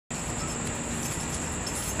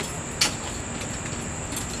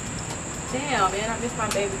Damn, man, I missed my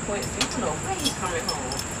baby Quincy. I don't know when he's coming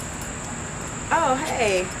home. Oh,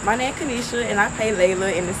 hey, my name Kaneesha, and I play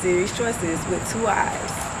Laila in the series Choices with 2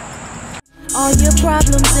 eyes. All your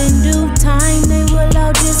problems in due time, they will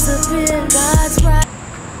all disappear. God's right.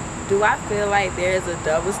 Do I feel like there's a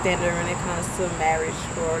double standard when it comes to marriage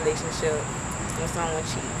or relationship when someone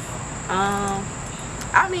cheats?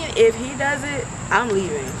 I mean, if he does it, I'm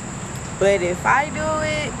leaving. But if I do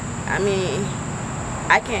it, I mean,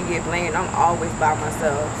 I can't get blamed. I'm always by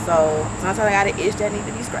myself. So sometimes I got an itch that needs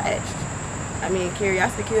to be scratched. I mean,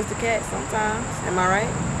 curiosity kills the cat sometimes. Am I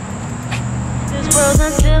right? This world's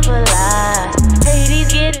uncivilized.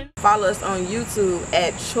 Hades getting. Follow us on YouTube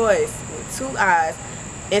at Choice with 2 eyes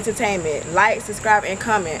Entertainment. Like, subscribe, and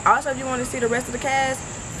comment. Also, if you want to see the rest of the cast,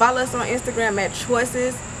 follow us on Instagram at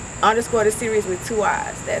Choices_the series with 2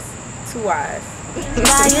 eyes. That's 2 eyes.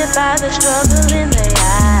 Inspired by the struggle in